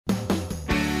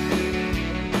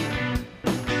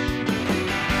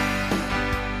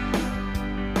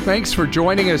Thanks for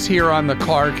joining us here on the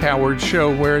Clark Howard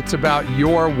Show, where it's about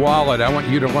your wallet. I want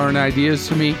you to learn ideas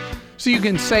from me so you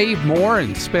can save more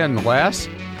and spend less.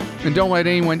 And don't let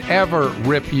anyone ever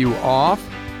rip you off.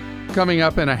 Coming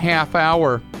up in a half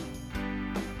hour,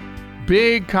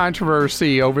 big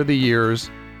controversy over the years.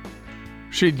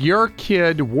 Should your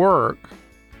kid work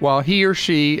while he or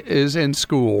she is in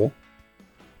school?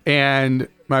 And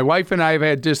my wife and I have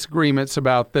had disagreements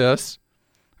about this.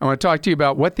 I want to talk to you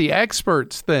about what the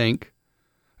experts think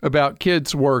about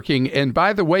kids working. And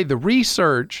by the way, the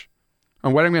research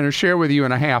on what I'm going to share with you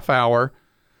in a half hour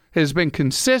has been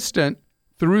consistent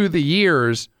through the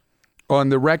years on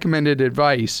the recommended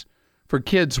advice for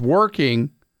kids working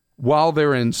while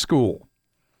they're in school.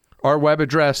 Our web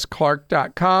address,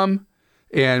 clark.com.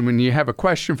 And when you have a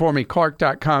question for me,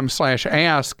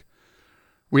 clark.com/ask.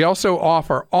 We also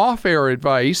offer off-air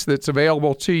advice that's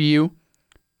available to you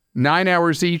 9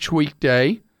 hours each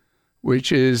weekday,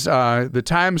 which is the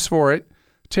times for it,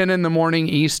 10 in the morning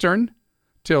Eastern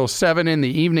till 7 in the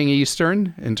evening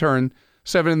Eastern, in turn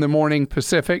 7 in the morning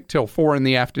Pacific till 4 in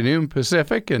the afternoon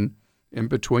Pacific, and in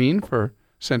between for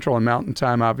Central and Mountain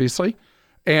Time, obviously.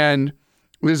 And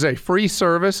this is a free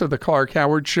service of the Clark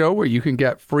Howard Show where you can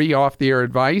get free off-the-air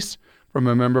advice from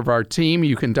a member of our team.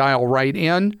 You can dial right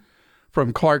in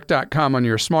from clark.com on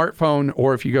your smartphone,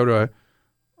 or if you go to a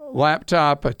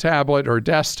laptop, a tablet, or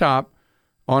desktop,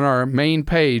 on our main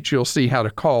page, you'll see how to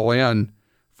call in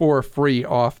for free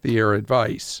off-the-air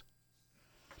advice.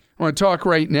 I want to talk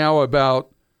right now about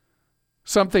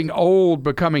something old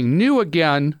becoming new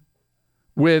again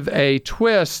with a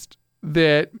twist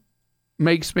that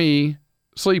makes me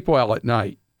sleep well at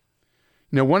night.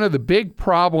 You know, one of the big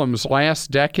problems last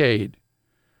decade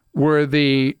were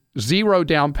the zero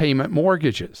down payment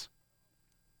mortgages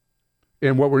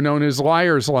and what were known as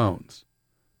liar's loans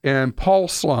and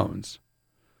pulse loans.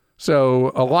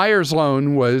 So a liar's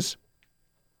loan was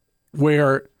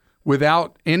where,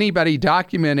 without anybody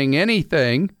documenting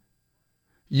anything,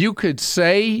 you could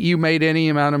say you made any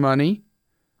amount of money,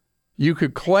 you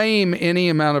could claim any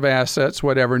amount of assets,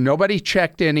 whatever. Nobody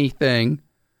checked anything,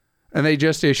 and they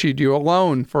just issued you a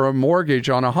loan for a mortgage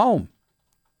on a home.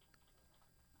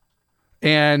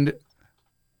 And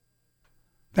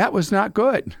that was not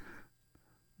good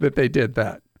that they did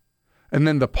that. And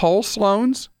then the pulse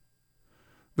loans,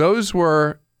 those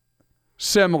were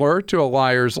similar to a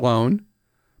liar's loan,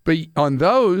 but on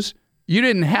those, you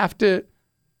didn't have to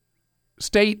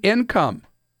state income.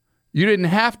 You didn't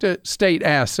have to state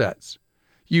assets.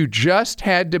 You just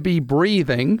had to be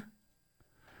breathing,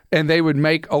 and they would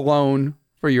make a loan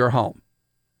for your home.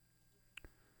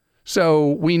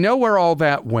 So we know where all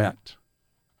that went.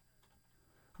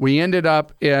 We ended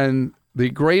up in the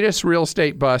greatest real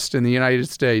estate bust in the United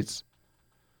States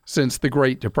since the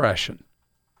Great Depression.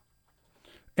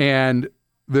 And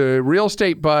the real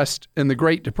estate bust in the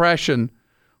Great Depression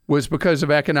was because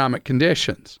of economic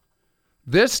conditions.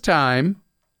 This time,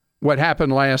 what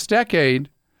happened last decade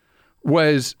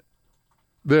was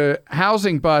the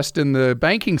housing bust and the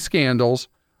banking scandals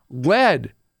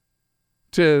led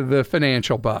to the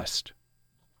financial bust.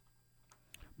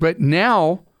 But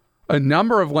now, a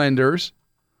number of lenders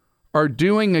are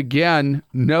doing, again,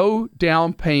 no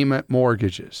down payment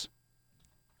mortgages,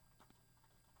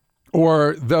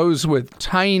 or those with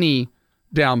tiny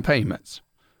down payments,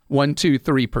 1%, 2%,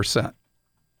 3%.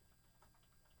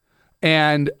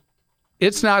 And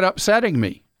it's not upsetting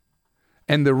me.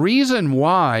 And the reason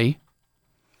why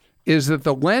is that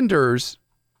the lenders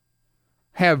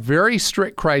have very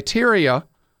strict criteria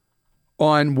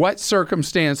on what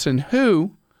circumstance and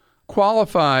who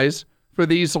qualifies for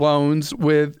these loans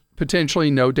with potentially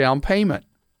no down payment.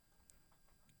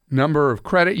 Number of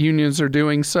credit unions are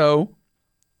doing so,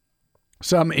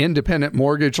 some independent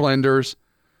mortgage lenders.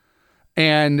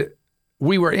 And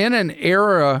we were in an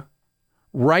era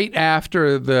right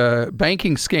after the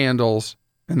banking scandals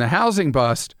and the housing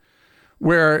bust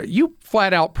where you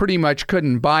flat out pretty much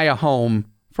couldn't buy a home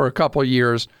for a couple of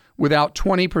years without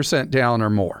 20% down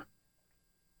or more.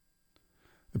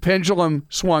 The pendulum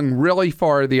swung really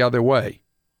far the other way.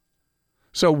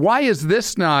 So why is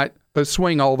this not a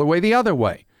swing all the way the other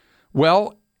way?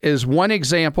 Well, as one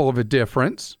example of a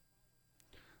difference,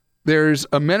 there's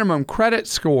a minimum credit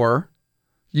score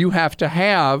you have to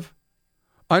have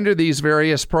under these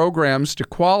various programs to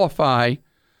qualify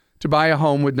to buy a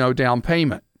home with no down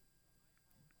payment.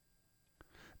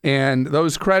 And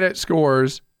those credit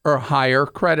scores are higher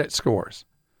credit scores.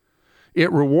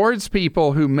 It rewards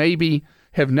people who maybe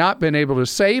have not been able to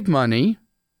save money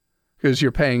because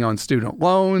you're paying on student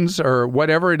loans or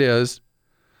whatever it is,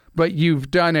 but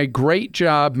you've done a great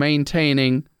job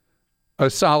maintaining a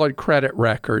solid credit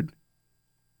record,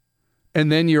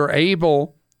 and then you're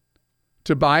able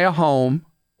to buy a home,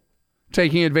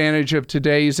 taking advantage of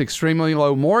today's extremely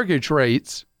low mortgage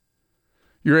rates.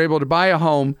 You're able to buy a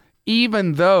home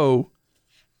even though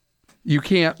you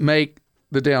can't make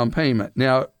the down payment.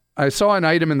 Now, I saw an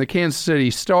item in the Kansas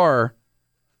City Star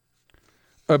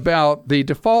about the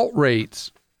default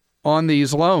rates on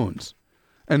these loans.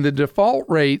 And the default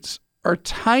rates are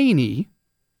tiny,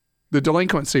 the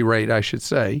delinquency rate, I should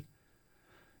say.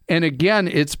 And again,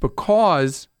 it's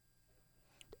because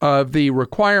of the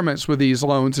requirements with these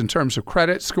loans in terms of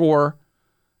credit score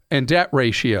and debt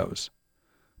ratios.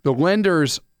 The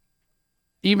lenders,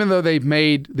 even though they've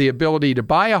made the ability to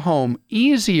buy a home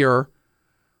easier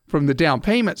from the down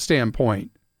payment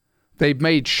standpoint, they've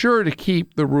made sure to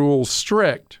keep the rules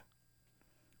strict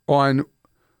on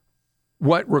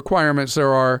what requirements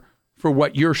there are for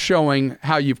what you're showing,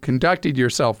 how you've conducted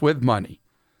yourself with money.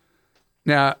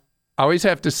 Now, I always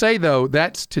have to say, though,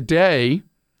 that's today.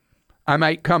 I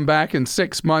might come back in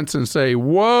 6 months and say,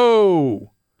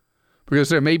 whoa, because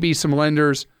there may be some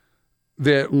lenders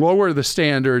that lower the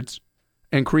standards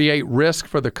and create risk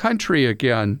for the country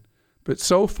again. But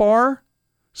so far,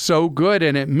 so good.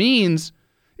 And it means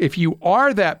if you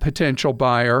are that potential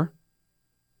buyer,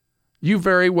 you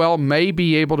very well may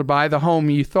be able to buy the home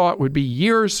you thought would be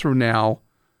years from now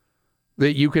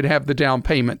that you could have the down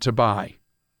payment to buy.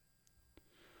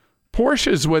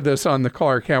 Portia's with us on the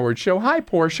Clark Howard Show. Hi,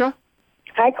 Portia.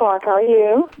 Hi, Clark. How are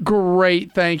you?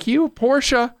 Great, thank you.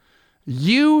 Portia,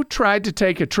 you tried to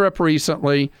take a trip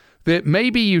recently that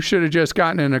maybe you should have just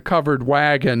gotten in a covered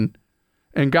wagon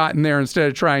and gotten there instead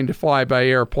of trying to fly by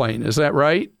airplane. Is that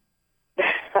right?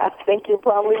 I think you're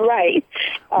probably right.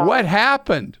 What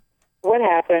happened? What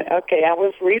happened? Okay, I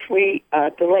was briefly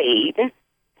delayed.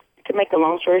 To make a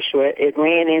long story short, it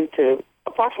ran into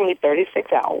approximately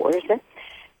 36 hours.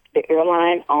 The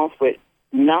airline offered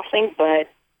nothing but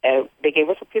they gave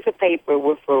us a piece of paper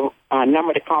with a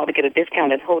number to call to get a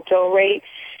discounted hotel rate.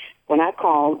 When I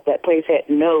called, that place had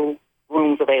no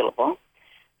rooms available,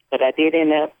 but I did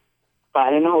end up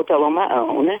finding a hotel on my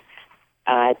own.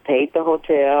 I paid the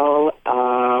hotel.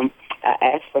 I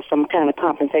asked for some kind of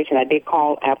compensation. I did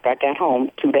call after I got home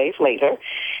 2 days later,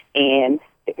 and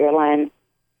the airline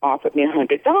offered me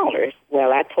 $100.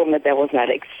 Well, I told them that was not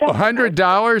acceptable.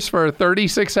 $100 for a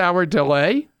 36-hour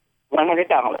delay?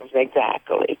 $100,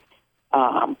 exactly.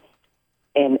 And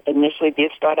initially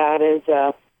did start out as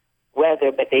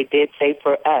weather, but they did say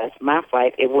for us, my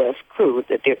flight, it was cruise,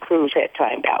 that their cruise had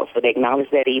timed out. So they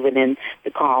acknowledged that even in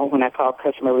the call when I called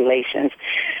customer relations.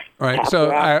 All right, so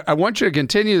I want you to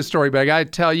continue the story, but I got to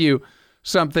tell you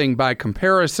something by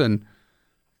comparison.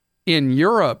 In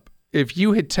Europe, if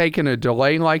you had taken a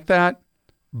delay like that,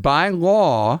 by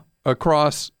law,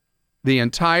 across the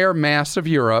entire mass of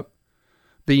Europe,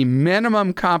 the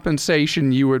minimum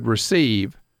compensation you would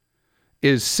receive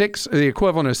is the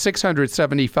equivalent of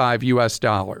 $675 US.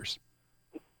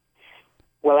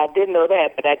 Well, I didn't know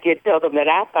that, but I did tell them that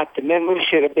I thought the minimum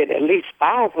should have been at least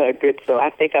 $500. So I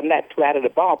think I'm not too out of the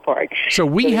ballpark. So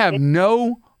we have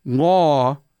no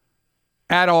law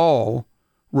at all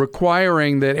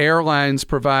requiring that airlines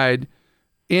provide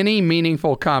any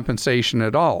meaningful compensation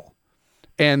at all.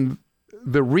 And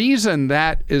the reason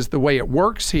that is the way it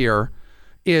works here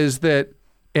is that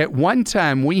at one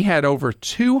time we had over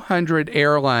 200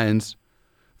 airlines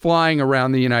flying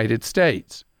around the United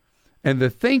States. And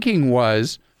the thinking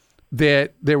was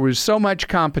that there was so much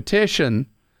competition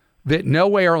that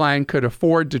no airline could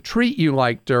afford to treat you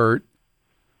like dirt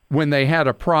when they had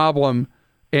a problem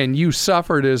and you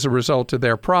suffered as a result of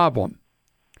their problem.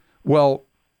 Well,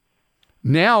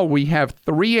 now we have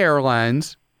 3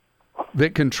 airlines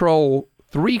that control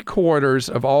 3/4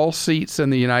 of all seats in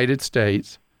the United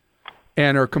States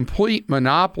and are complete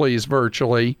monopolies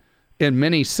virtually in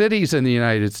many cities in the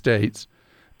United States.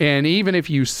 And even if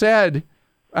you said,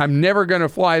 I'm never going to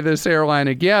fly this airline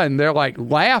again, they're like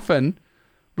laughing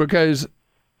because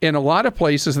in a lot of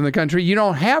places in the country, you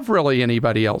don't have really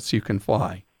anybody else you can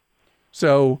fly.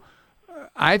 So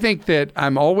I think that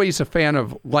I'm always a fan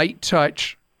of light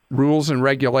touch rules and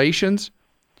regulations.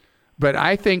 But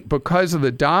I think because of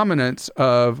the dominance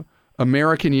of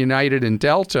American United and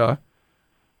Delta,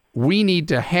 we need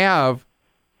to have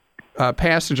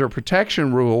passenger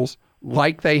protection rules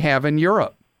like they have in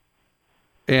Europe.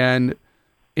 And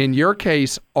in your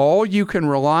case, all you can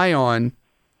rely on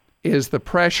is the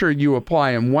pressure you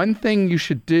apply. And one thing you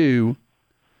should do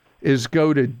is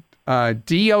go to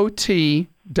dot.gov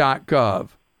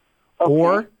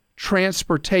or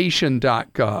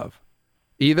transportation.gov.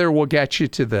 Either will get you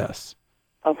to this.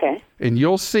 Okay. And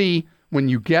you'll see when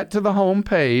you get to the home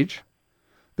page,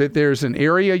 that there's an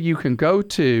area you can go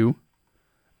to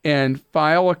and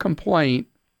file a complaint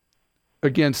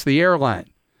against the airline.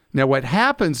 Now, what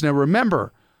happens, now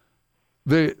remember,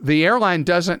 the airline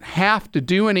doesn't have to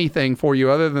do anything for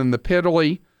you other than the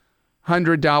piddly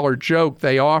 $100 joke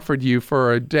they offered you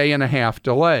for a day and a half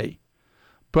delay.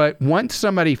 But once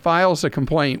somebody files a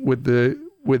complaint with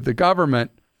the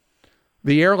government,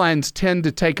 the airlines tend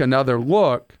to take another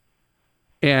look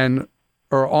and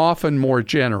are often more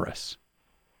generous.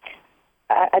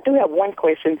 I do have one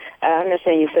question. I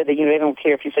understand you said that they don't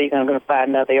care if you say you're going to find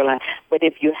another airline. But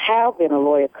if you have been a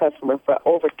loyal customer for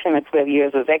over 10 or 12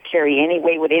 years, does that carry any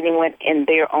weight with anyone in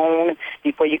their own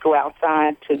before you go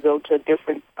outside to go to a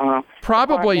different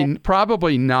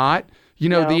Probably not. You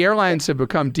know, No. the airlines have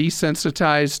become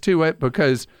desensitized to it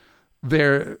because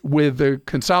with the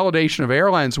consolidation of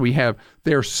airlines we have,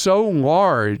 they're so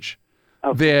large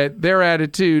that their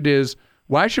attitude is,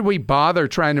 why should we bother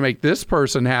trying to make this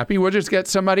person happy? We'll just get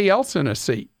somebody else in a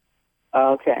seat.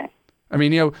 Okay. I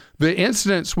mean, you know, the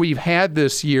incidents we've had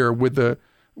this year with the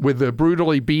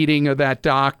brutally beating of that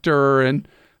doctor and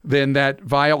then that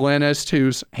violinist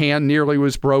whose hand nearly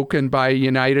was broken by a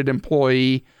United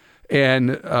employee, and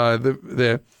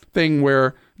the thing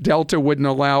where Delta wouldn't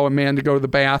allow a man to go to the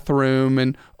bathroom,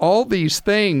 and all these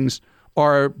things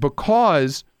are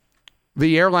because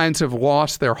the airlines have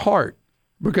lost their heart,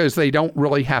 because they don't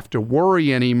really have to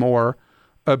worry anymore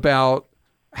about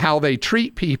how they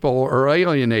treat people or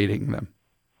alienating them.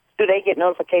 Do they get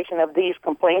notification of these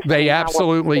complaints? They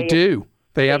absolutely do.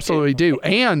 They absolutely do.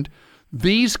 And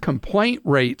these complaint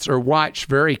rates are watched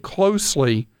very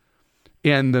closely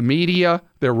in the media.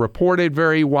 They're reported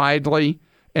very widely,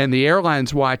 and the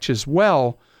airlines watch as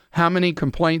well how many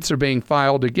complaints are being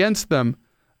filed against them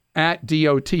at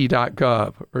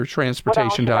DOT.gov or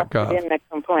transportation.gov. In the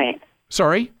complaint?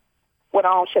 Sorry? What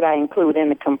all should I include in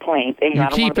the complaint? You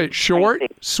keep it short,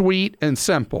 sweet, and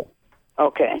simple.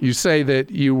 Okay. You say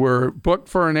that you were booked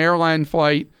for an airline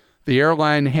flight, the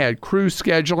airline had crew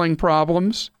scheduling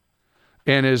problems,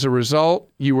 and as a result,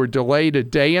 you were delayed a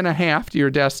day and a half to your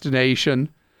destination,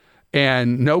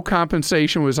 and no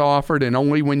compensation was offered, and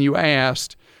only when you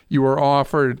asked, you were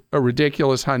offered a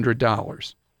ridiculous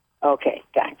 $100. Okay,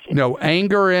 gotcha. No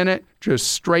anger in it,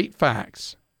 just straight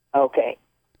facts. Okay.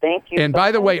 Thank you. And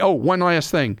by the way, one last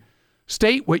thing.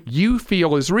 State what you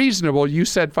feel is reasonable. You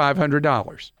said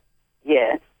 $500.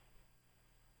 Yes.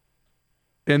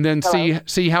 And then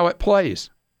see how it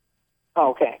plays.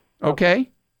 Okay.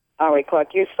 Okay? All right,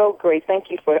 Clark, you're so great.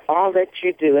 Thank you for all that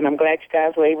you do, and I'm glad you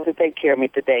guys were able to take care of me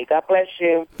today. God bless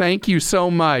you. Thank you so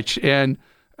much. And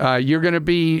you're going to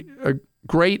be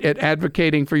great at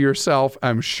advocating for yourself,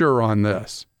 I'm sure, on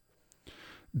this.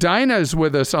 Dinah is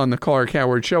with us on the Clark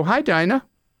Howard Show. Hi, Dinah.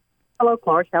 Hello,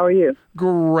 Clark. How are you?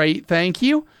 Great, thank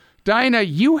you. Dinah,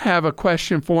 you have a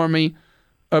question for me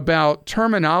about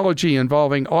terminology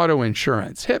involving auto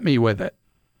insurance. Hit me with it.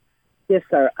 Yes,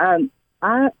 sir.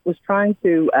 I was trying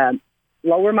to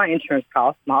lower my insurance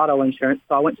costs, my auto insurance,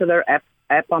 so I went to their app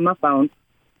on my phone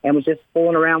and was just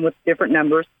fooling around with different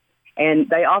numbers, and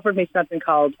they offered me something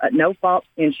called no-fault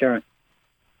insurance.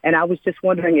 And I was just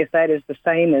wondering if that is the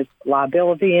same as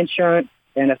liability insurance,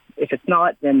 and if it's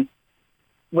not, then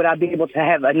would I be able to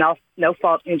have a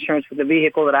no-fault insurance for the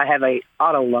vehicle that I have a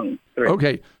auto loan through?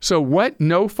 Okay, so what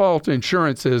no-fault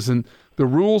insurance is, and the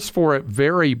rules for it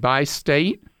vary by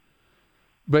state,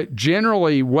 but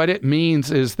generally what it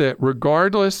means is that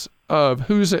regardless of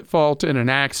who's at fault in an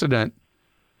accident,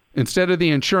 instead of the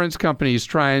insurance companies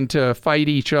trying to fight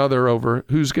each other over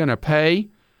who's going to pay,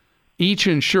 each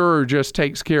insurer just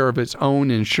takes care of its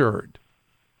own insured.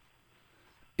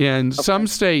 In some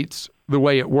states, the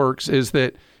way it works is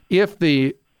that if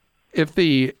the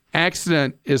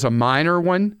accident is a minor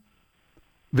one,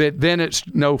 then it's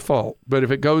no fault. But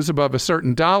if it goes above a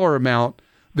certain dollar amount,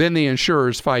 then the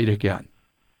insurers fight again.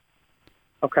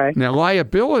 Okay. Now,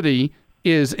 liability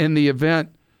is in the event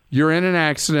you're in an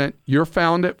accident, you're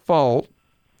found at fault.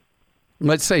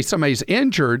 Let's say somebody's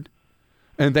injured,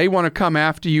 and they want to come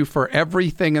after you for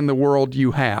everything in the world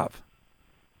you have.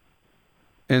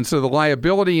 And so the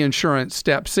liability insurance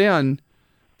steps in,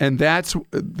 and that's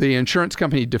the insurance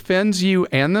company defends you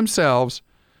and themselves,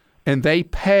 and they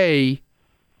pay,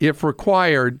 if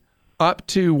required, up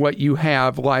to what you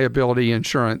have liability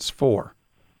insurance for.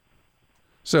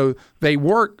 So they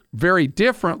work very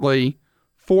differently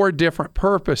for different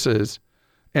purposes,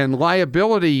 and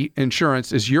liability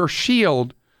insurance is your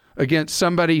shield against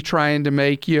somebody trying to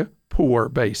make you poor,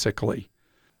 basically.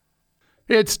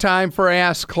 It's time for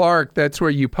Ask Clark. That's where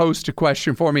you post a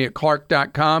question for me at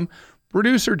clark.com.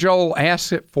 producer Joel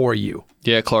asks it for you.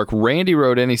 Yeah, Clark. Randy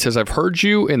wrote in. He says, I've heard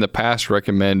you in the past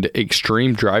recommend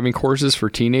extreme driving courses for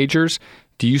teenagers.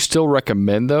 Do you still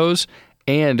recommend those?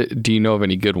 And do you know of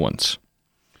any good ones?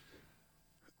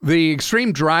 The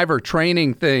extreme driver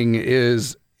training thing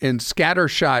is in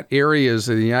scattershot areas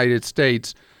of the United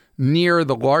States near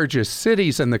the largest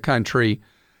cities in the country,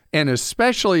 and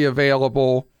especially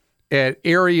available at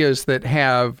areas that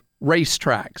have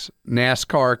racetracks,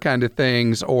 NASCAR kind of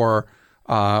things, or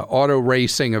auto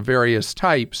racing of various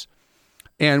types.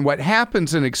 And what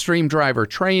happens in extreme driver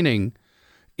training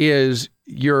is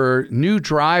your new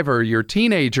driver, your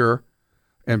teenager,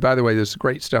 and by the way, this is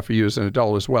great stuff for you as an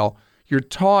adult as well, you're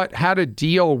taught how to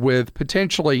deal with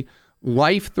potentially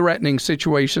life-threatening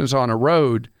situations on a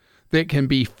road that can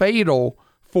be fatal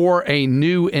for a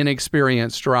new,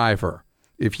 inexperienced driver.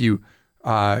 If you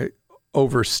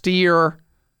oversteer,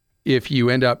 if you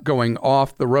end up going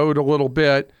off the road a little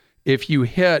bit, if you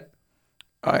hit,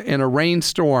 in a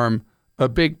rainstorm, a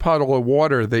big puddle of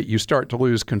water that you start to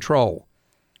lose control.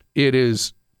 It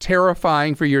is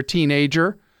terrifying for your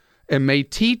teenager and may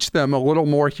teach them a little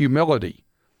more humility.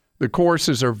 The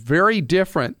courses are very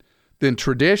different than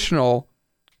traditional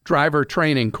driver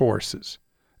training courses.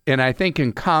 And I think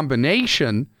in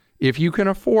combination, if you can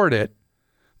afford it,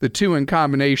 the two in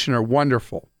combination are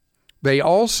wonderful. They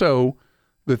also,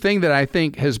 the thing that I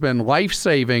think has been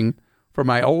life-saving for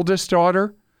my oldest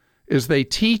daughter is they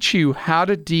teach you how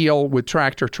to deal with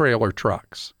tractor-trailer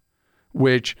trucks,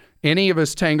 which any of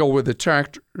us tangle with a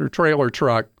tractor-trailer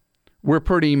truck, we're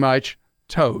pretty much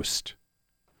toast.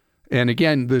 And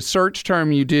again, the search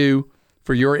term you do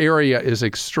for your area is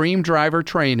extreme driver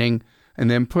training, and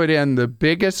then put in the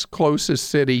biggest, closest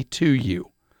city to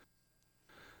you.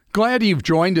 Glad you've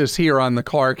joined us here on the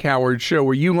Clark Howard Show,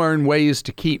 where you learn ways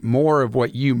to keep more of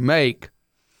what you make.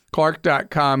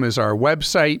 Clark.com is our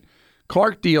website,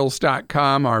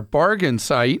 ClarkDeals.com, our bargain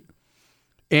site.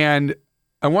 And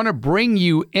I want to bring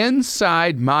you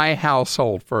inside my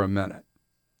household for a minute.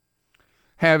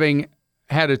 Having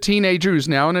had a teenager who's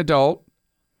now an adult,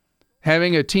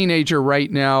 having a teenager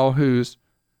right now who's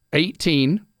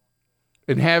 18,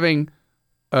 and having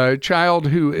a child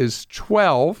who is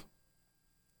 12,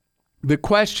 the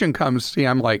question comes, see,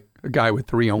 I'm like a guy with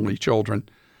 3 only children.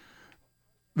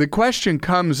 The question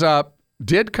comes up,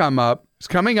 did come up, is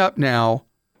coming up now,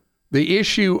 the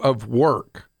issue of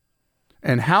work.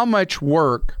 And how much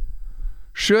work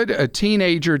should a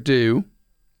teenager do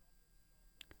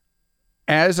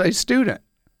as a student?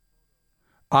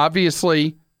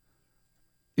 Obviously,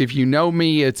 if you know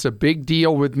me, it's a big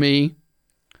deal with me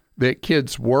that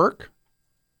kids work.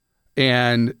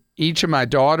 And each of my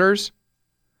daughters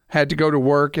had to go to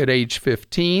work at age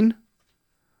 15.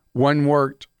 One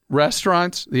worked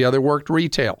restaurants, the other worked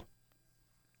retail.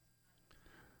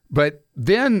 But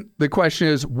then the question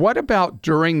is, what about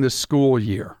during the school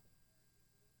year?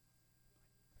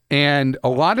 And a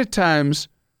lot of times,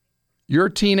 your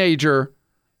teenager,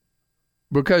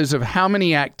 because of how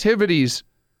many activities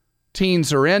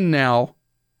teens are in now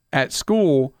at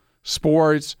school,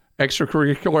 sports,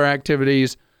 extracurricular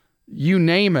activities, you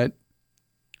name it,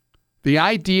 the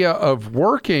idea of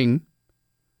working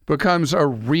becomes a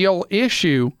real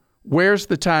issue. Where's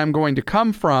the time going to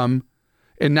come from,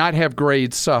 and not have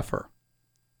grades suffer?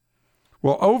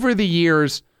 Well, over the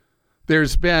years,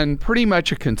 there's been pretty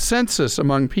much a consensus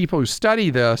among people who study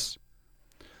this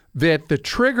that the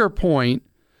trigger point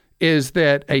is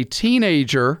that a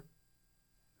teenager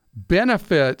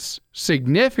benefits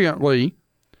significantly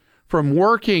from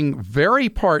working very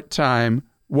part-time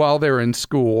while they're in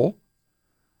school,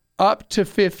 up to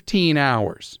 15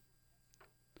 hours.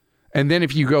 And then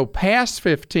if you go past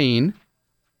 15,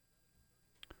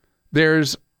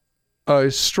 there's a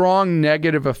strong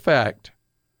negative effect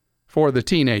for the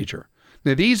teenager.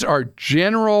 Now, these are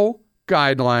general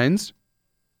guidelines,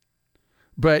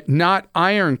 but not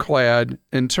ironclad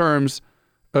in terms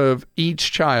of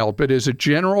each child. But as a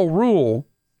general rule,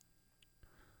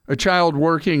 a child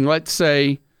working, let's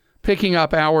say, picking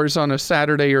up hours on a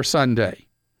Saturday or Sunday,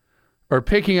 or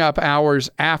picking up hours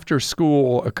after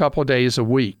school a couple days a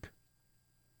week,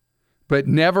 but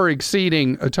never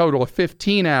exceeding a total of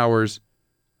 15 hours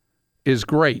is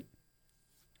great.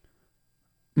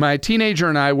 My teenager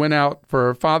and I went out for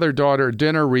a father-daughter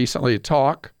dinner recently to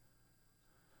talk,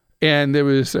 and there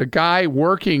was a guy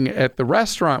working at the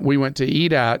restaurant we went to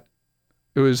eat at.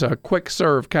 It was a quick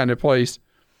serve kind of place.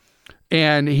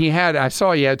 And I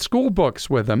saw he had school books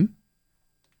with him.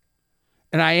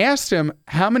 And I asked him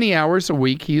how many hours a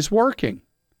week he's working.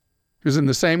 He was in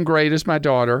the same grade as my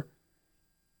daughter,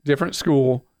 different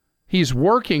school. He's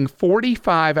working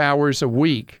 45 hours a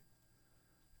week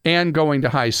and going to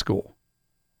high school.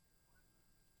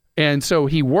 And so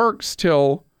he works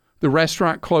till the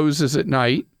restaurant closes at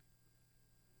night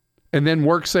and then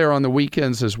works there on the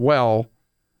weekends as well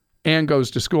and goes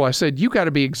to school. I said, you got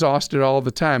to be exhausted all the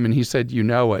time. And he said, you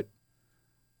know it.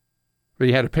 But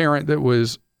he had a parent that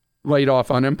was laid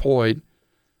off unemployed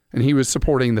and he was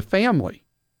supporting the family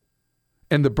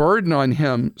and the burden on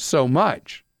him so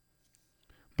much.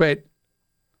 But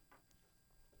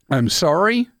I'm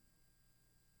sorry.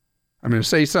 I'm going to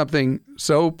say something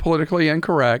so politically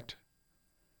incorrect.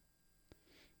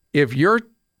 If your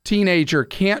teenager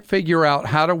can't figure out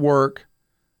how to work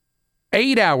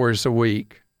 8 hours a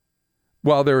week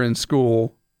while they're in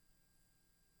school,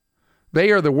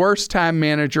 they are the worst time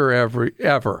manager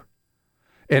ever.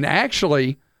 And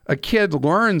actually, a kid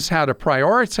learns how to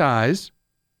prioritize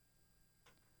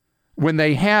when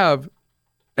they have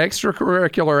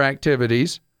extracurricular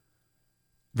activities,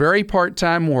 very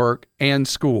part-time work, and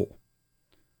school.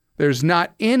 There's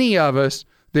not any of us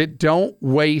that don't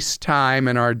waste time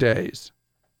in our days.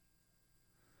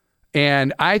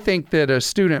 And I think that a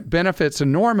student benefits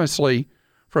enormously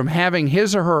from having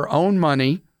his or her own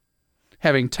money,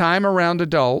 having time around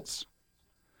adults,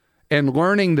 and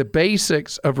learning the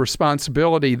basics of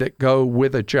responsibility that go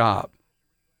with a job.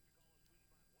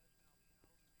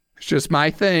 It's just my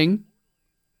thing.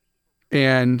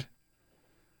 And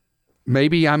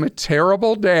maybe I'm a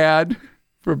terrible dad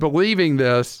for believing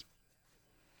this,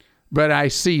 but I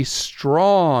see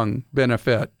strong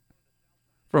benefit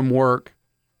from work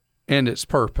and its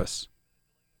purpose.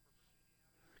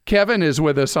 Kevin is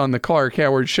with us on the Clark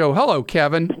Howard Show. Hello,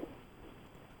 Kevin.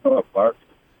 Hello, Clark.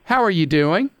 How are you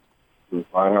doing? I'm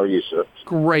fine. How are you, sir?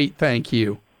 Great, thank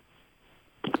you.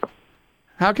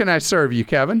 How can I serve you,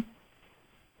 Kevin?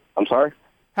 I'm sorry?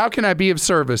 How can I be of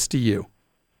service to you?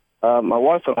 My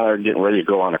wife and I are getting ready to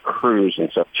go on a cruise in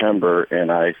September,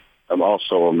 and I am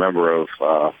also a member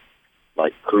of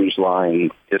like cruise line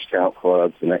discount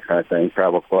clubs and that kind of thing,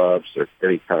 travel clubs or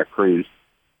any kind of cruise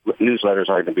newsletters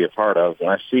I can be a part of. And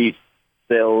I see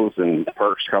sales and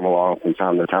perks come along from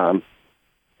time to time.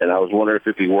 And I was wondering if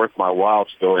it'd be worth my while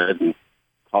to go ahead and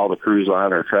call the cruise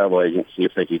line or travel agent, see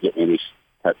if they could get me these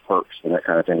type perks and that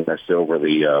kind of thing that I see over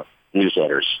the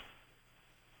newsletters.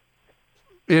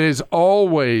 It is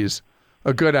always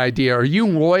a good idea. Are you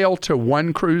loyal to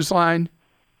one cruise line?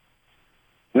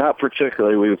 Not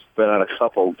particularly. We've been on a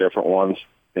couple different ones,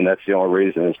 and that's the only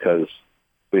reason is because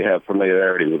we have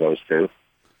familiarity with those two.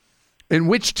 And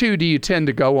which two do you tend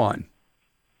to go on?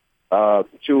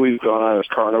 Two we've gone on is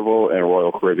Carnival and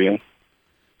Royal Caribbean.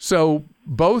 So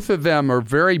both of them are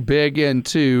very big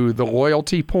into the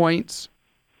loyalty points.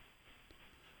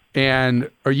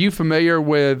 And are you familiar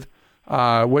with,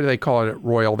 what do they call it at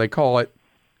Royal? They call it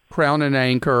Crown and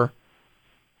Anchor.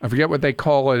 I forget what they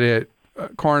call it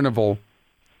at Carnival.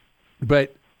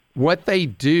 But what they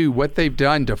do, what they've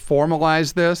done to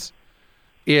formalize this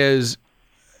is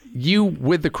you,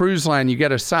 with the cruise line, you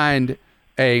get assigned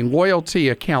a loyalty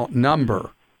account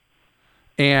number.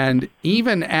 And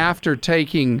even after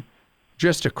taking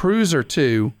just a cruise or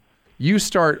two, you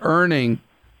start earning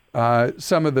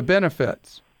some of the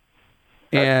benefits.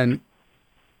 And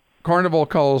Carnival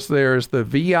calls theirs the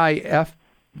VIFP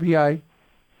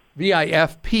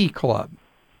Club.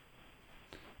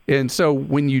 And so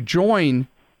when you join,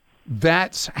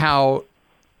 that's how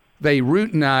they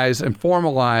routinize and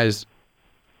formalize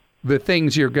the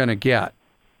things you're going to get.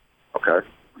 Okay.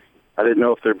 I didn't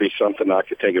know if there'd be something I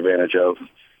could take advantage of,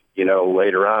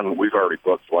 later on. We've already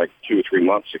booked like 2 or 3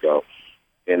 months ago.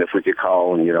 And if we could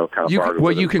call and, kind of bargain.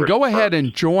 Well, you can go ahead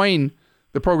and join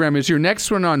the program. Is your next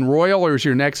one on Royal or is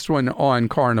your next one on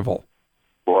Carnival?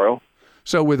 Royal.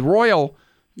 So with Royal,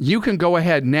 you can go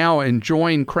ahead now and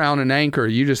join Crown and Anchor.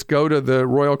 You just go to the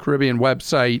Royal Caribbean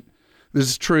website. This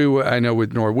is true, I know,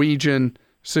 with Norwegian,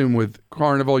 soon with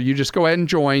Carnival. You just go ahead and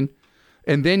join,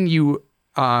 and then you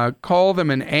call them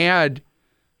and add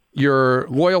your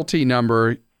loyalty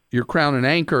number, your Crown and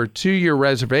Anchor, to your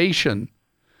reservation.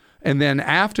 And then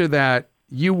after that,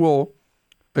 you will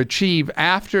achieve,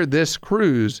 after this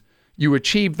cruise, you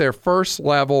achieve their first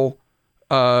level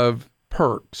of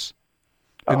perks.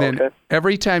 And then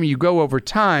every time you go over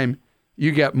time,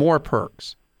 you get more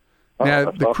perks.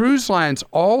 Now, the cruise lines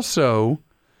also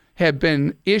have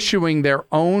been issuing their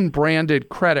own branded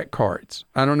credit cards.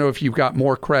 I don't know if you've got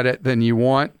more credit than you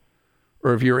want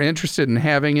or if you're interested in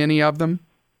having any of them.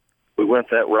 We went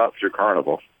that route through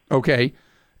Carnival. Okay.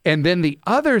 And then the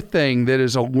other thing that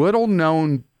is a little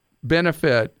known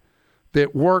benefit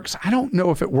that works, I don't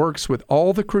know if it works with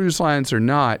all the cruise lines or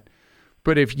not,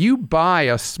 but if you buy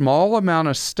a small amount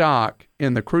of stock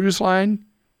in the cruise line,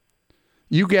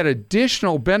 you get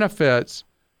additional benefits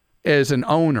as an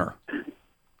owner.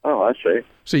 Oh, I see.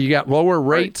 So you got lower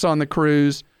rates on the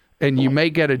cruise, and you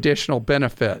may get additional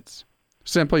benefits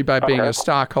simply by being a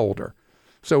stockholder.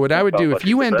 So what I would do, if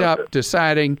you end up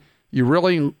deciding you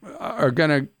really are going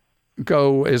to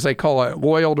go, as they call it,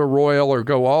 loyal to Royal, or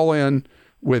go all in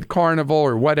with Carnival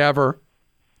or whatever,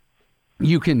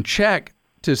 you can check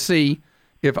to see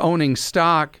if owning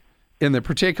stock in the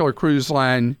particular cruise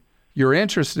line you're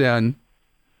interested in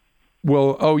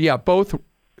will, both,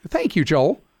 thank you,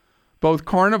 Joel, both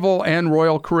Carnival and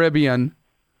Royal Caribbean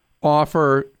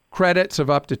offer credits of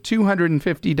up to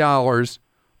 $250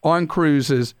 on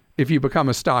cruises if you become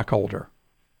a stockholder.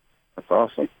 That's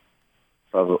awesome.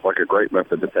 Sounds like a great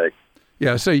method to take.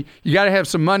 Yeah, so you got to have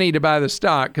some money to buy the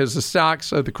stock, because the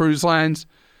stocks of the cruise lines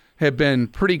have been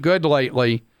pretty good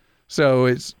lately, so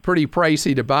it's pretty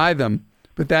pricey to buy them,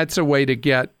 but that's a way to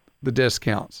get the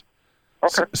discounts.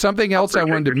 Okay. Something else I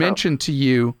wanted to mention to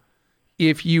you,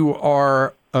 if you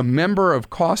are a member of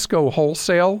Costco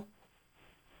Wholesale,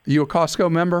 are you a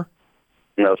Costco member?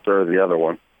 No, sir, the other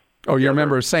one. Oh, you're a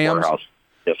member of Sam's? Warehouse.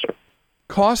 Yes, sir.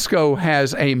 Costco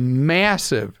has a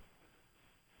massive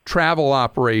travel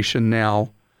operation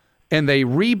now, and they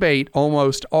rebate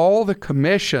almost all the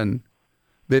commission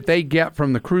that they get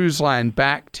from the cruise line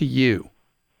back to you.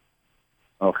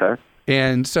 Okay.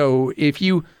 And so if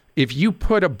you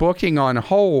put a booking on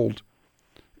hold,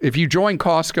 if you join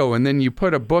Costco and then you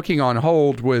put a booking on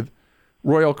hold with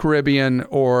Royal Caribbean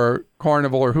or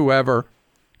Carnival or whoever,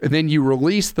 and then you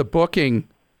release the booking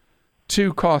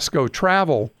to Costco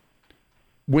Travel,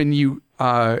 when you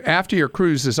after your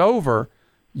cruise is over,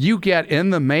 you get in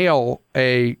the mail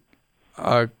a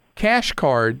cash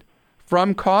card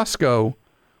from Costco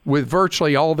with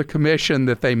virtually all the commission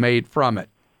that they made from it.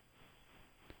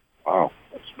 Wow,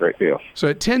 that's a great deal. So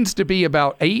it tends to be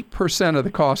about 8% of the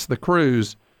cost of the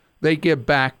cruise they give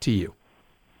back to you.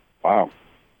 Wow.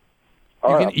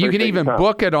 You can even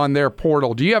book it on their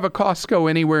portal. Do you have a Costco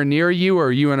anywhere near you, or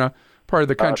are you in a part of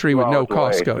the country with no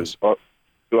Costcos?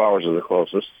 2 hours is the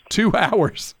closest. 2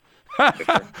 hours.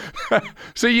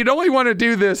 So you'd only want to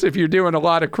do this if you're doing a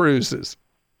lot of cruises.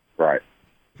 Right.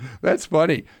 That's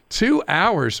funny. 2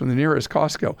 hours from the nearest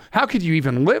Costco. How could you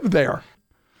even live there?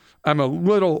 I'm a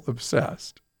little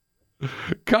obsessed.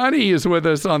 Connie is with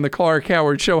us on the Clark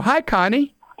Howard Show. Hi,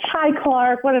 Connie. Hi,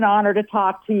 Clark. What an honor to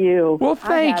talk to you. Well,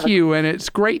 thank you, and it's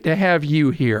great to have you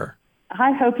here.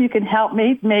 I hope you can help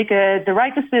me make the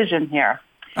right decision here.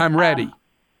 I'm ready.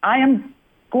 I am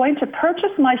going to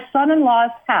purchase my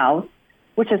son-in-law's house,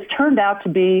 which has turned out to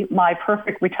be my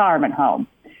perfect retirement home.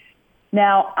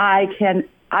 Now, I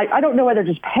don't know whether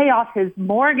to just pay off his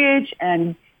mortgage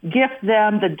and gift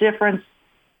them the difference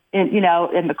in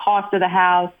the cost of the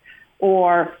house,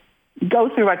 or go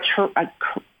through an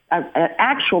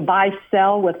actual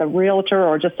buy-sell with a realtor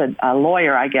or just a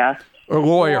lawyer, I guess. A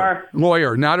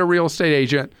lawyer, not a real estate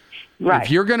agent. Right.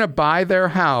 If you're going to buy their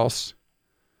house,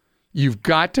 you've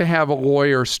got to have a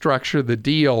lawyer structure the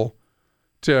deal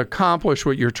to accomplish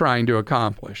what you're trying to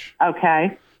accomplish.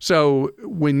 Okay. So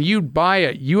when you buy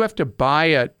it, you have to buy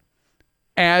it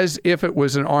as if it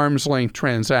was an arm's length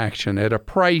transaction at a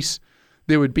price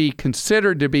that would be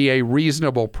considered to be a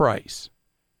reasonable price.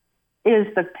 Is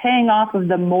the paying off of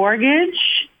the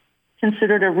mortgage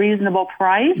considered a reasonable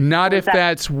price? Not if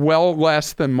that's well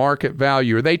less than market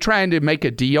value. Are they trying to make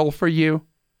a deal for you?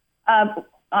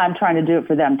 I'm trying to do it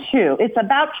for them too. It's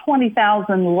about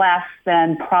 $20,000 less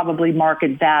than probably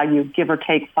market value, give or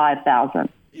take $5,000.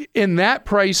 In that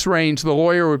price range, the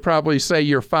lawyer would probably say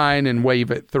you're fine and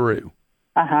waive it through.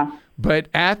 Uh-huh. But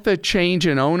at the change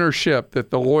in ownership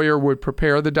that the lawyer would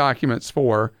prepare the documents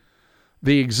for,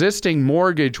 the existing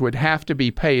mortgage would have to be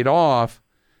paid off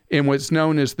in what's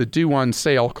known as the due on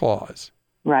sale clause.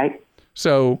 Right.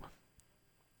 So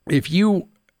if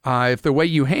the way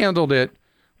you handled it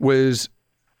was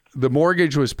the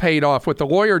mortgage was paid off, what the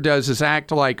lawyer does is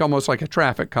act almost like a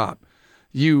traffic cop.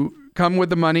 You come with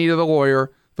the money to the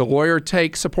lawyer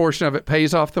takes a portion of it,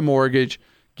 pays off the mortgage,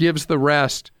 gives the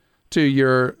rest to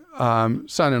your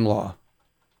son-in-law.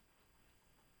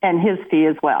 And his fee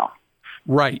as well.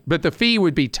 Right, but the fee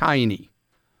would be tiny.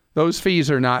 Those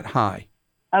fees are not high.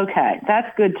 Okay,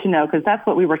 that's good to know, because that's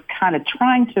what we were kind of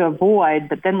trying to avoid,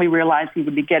 but then we realized we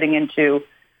would be getting into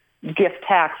gift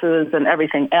taxes and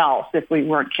everything else if we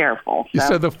weren't careful.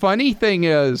 So the funny thing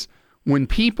is, when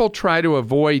people try to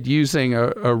avoid using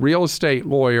a real estate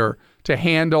lawyer to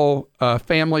handle a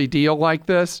family deal like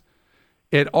this,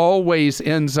 it always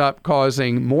ends up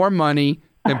causing more money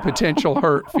and potential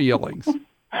hurt feelings.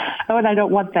 Oh, and I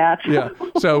don't want that. Yeah.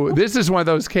 So this is one of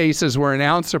those cases where an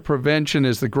ounce of prevention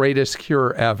is the greatest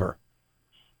cure ever.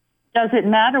 Does it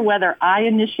matter whether I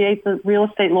initiate the real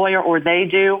estate lawyer or they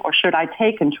do, or should I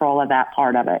take control of that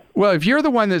part of it? Well, if you're the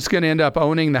one that's going to end up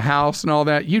owning the house and all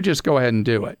that, you just go ahead and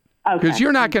do it. Because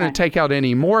you're not going to take out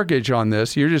any mortgage on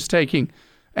this. You're just taking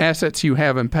assets you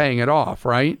have and paying it off,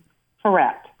 right?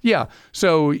 Correct. Yeah.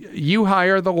 So you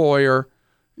hire the lawyer,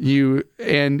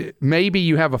 and maybe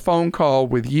you have a phone call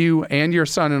with you and your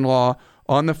son-in-law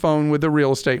on the phone with the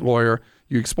real estate lawyer.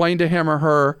 You explain to him or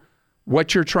her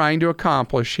what you're trying to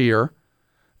accomplish here,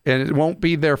 and it won't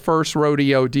be their first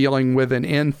rodeo dealing with an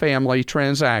in-family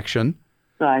transaction.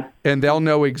 Right. And they'll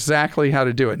know exactly how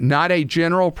to do it. Not a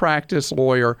general practice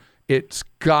lawyer. It's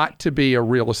got to be a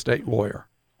real estate lawyer.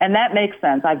 And that makes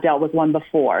sense. I've dealt with one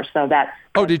before, so that's...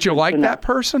 Oh, did you like that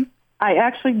person? I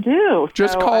actually do.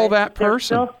 Just call that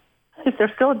person. If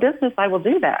there's still a business, I will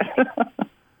do that.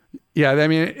 Yeah, I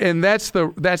mean, and that's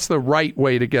the right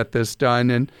way to get this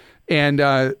done. And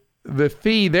the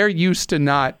fee, they're used to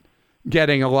not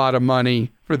getting a lot of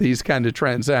money for these kind of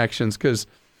transactions because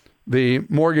the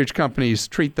mortgage companies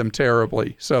treat them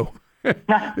terribly. So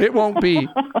it won't be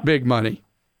big money.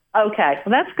 Okay,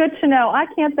 well, that's good to know. I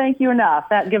can't thank you enough.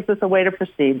 That gives us a way to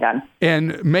proceed then.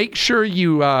 And make sure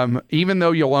you, even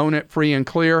though you'll own it free and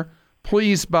clear,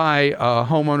 please buy a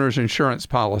homeowner's insurance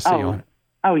policy on it.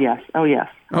 Oh, yes. Oh, yes.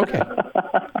 Okay.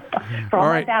 For all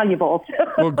my valuables.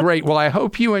 Well, great. Well, I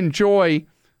hope you enjoy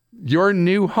your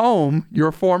new home,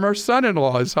 your former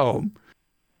son-in-law's home.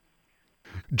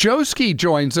 Joski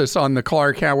joins us on the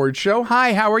Clark Howard Show.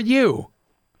 Hi, how are you?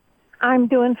 I'm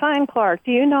doing fine, Clark.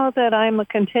 Do you know that I'm a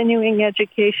continuing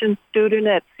education student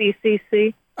at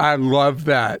CCC? I love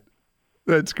that.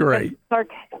 That's great.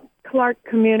 Clark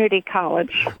Community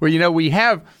College. Well, you know,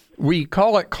 we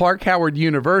call it Clark Howard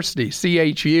University,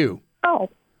 CHU. Oh.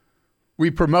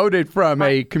 We promoted from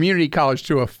a community college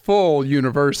to a full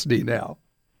university now.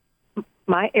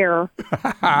 My error.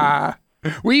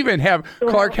 We even have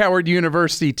Clark Howard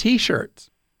University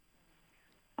T-shirts.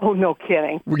 Oh, no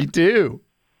kidding. We do.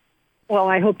 Well,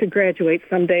 I hope to graduate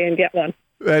someday and get one.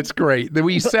 That's great.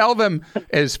 We sell them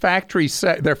as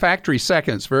they're factory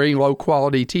seconds, very low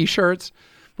quality T-shirts,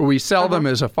 but we sell them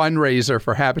as a fundraiser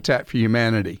for Habitat for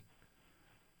Humanity.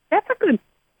 That's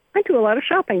I do a lot of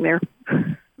shopping there.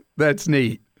 That's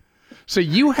neat. So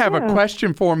you have a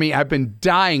question for me. I've been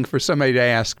dying for somebody to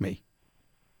ask me.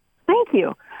 Thank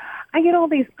you. I get all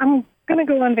these, I'm going to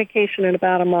go on vacation in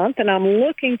about a month, and I'm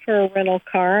looking for a rental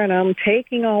car, and I'm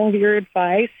taking all of your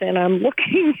advice, and I'm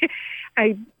looking,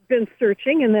 I've been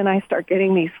searching, and then I start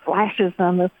getting these flashes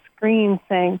on the screen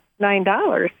saying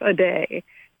 $9 a day,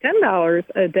 $10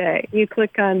 a day. You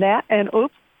click on that, and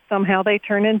oops, somehow they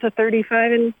turn into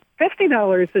 $35 and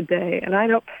 $50 a day,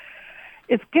 and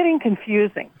it's getting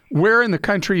confusing. Where in the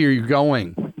country are you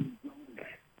going?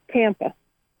 Tampa.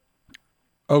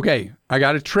 Okay, I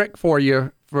got a trick for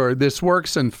you. For this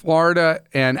works in Florida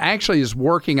and actually is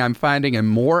working, I'm finding, in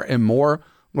more and more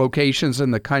locations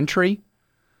in the country.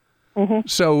 Mm-hmm.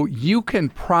 So you can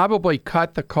probably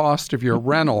cut the cost of your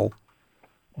rental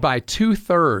by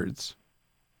 2/3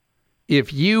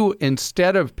 if you,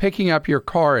 instead of picking up your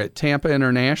car at Tampa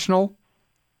International,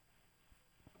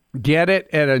 get it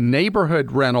at a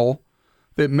neighborhood rental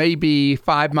that may be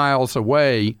 5 miles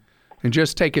away and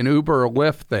just take an Uber or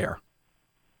Lyft there.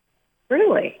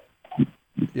 Really?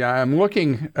 Yeah,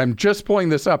 I'm just pulling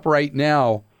this up right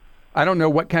now. I don't know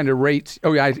what kind of rates.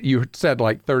 Oh, yeah, you said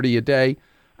like 30 a day.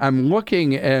 I'm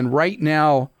looking, and right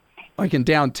now, like in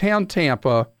downtown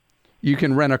Tampa, you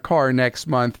can rent a car next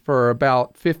month for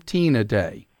about $15 a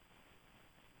day.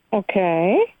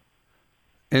 Okay.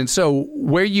 And so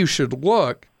where you should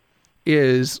look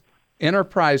is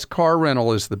Enterprise Car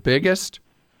Rental is the biggest.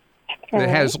 It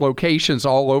has locations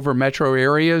all over metro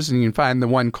areas, and you can find the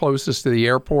one closest to the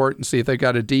airport and see if they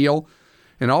got a deal.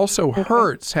 And also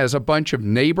Hertz has a bunch of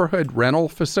neighborhood rental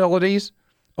facilities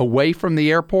away from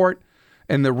the airport,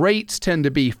 and the rates tend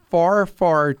to be far,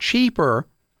 far cheaper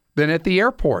than at the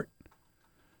airport.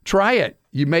 Try it.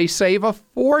 You may save a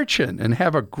fortune and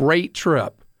have a great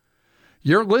trip.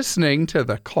 You're listening to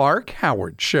The Clark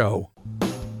Howard Show.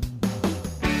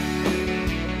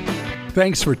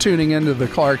 Thanks for tuning into the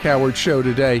Clark Howard Show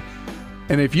today.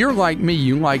 And if you're like me,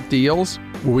 you like deals,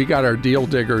 well, we got our deal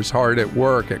diggers hard at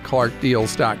work at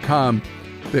clarkdeals.com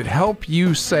that help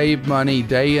you save money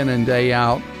day in and day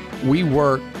out. We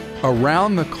work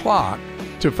around the clock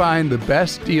to find the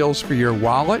best deals for your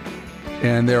wallet,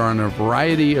 and they're on a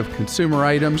variety of consumer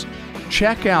items.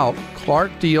 Check out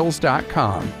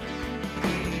clarkdeals.com.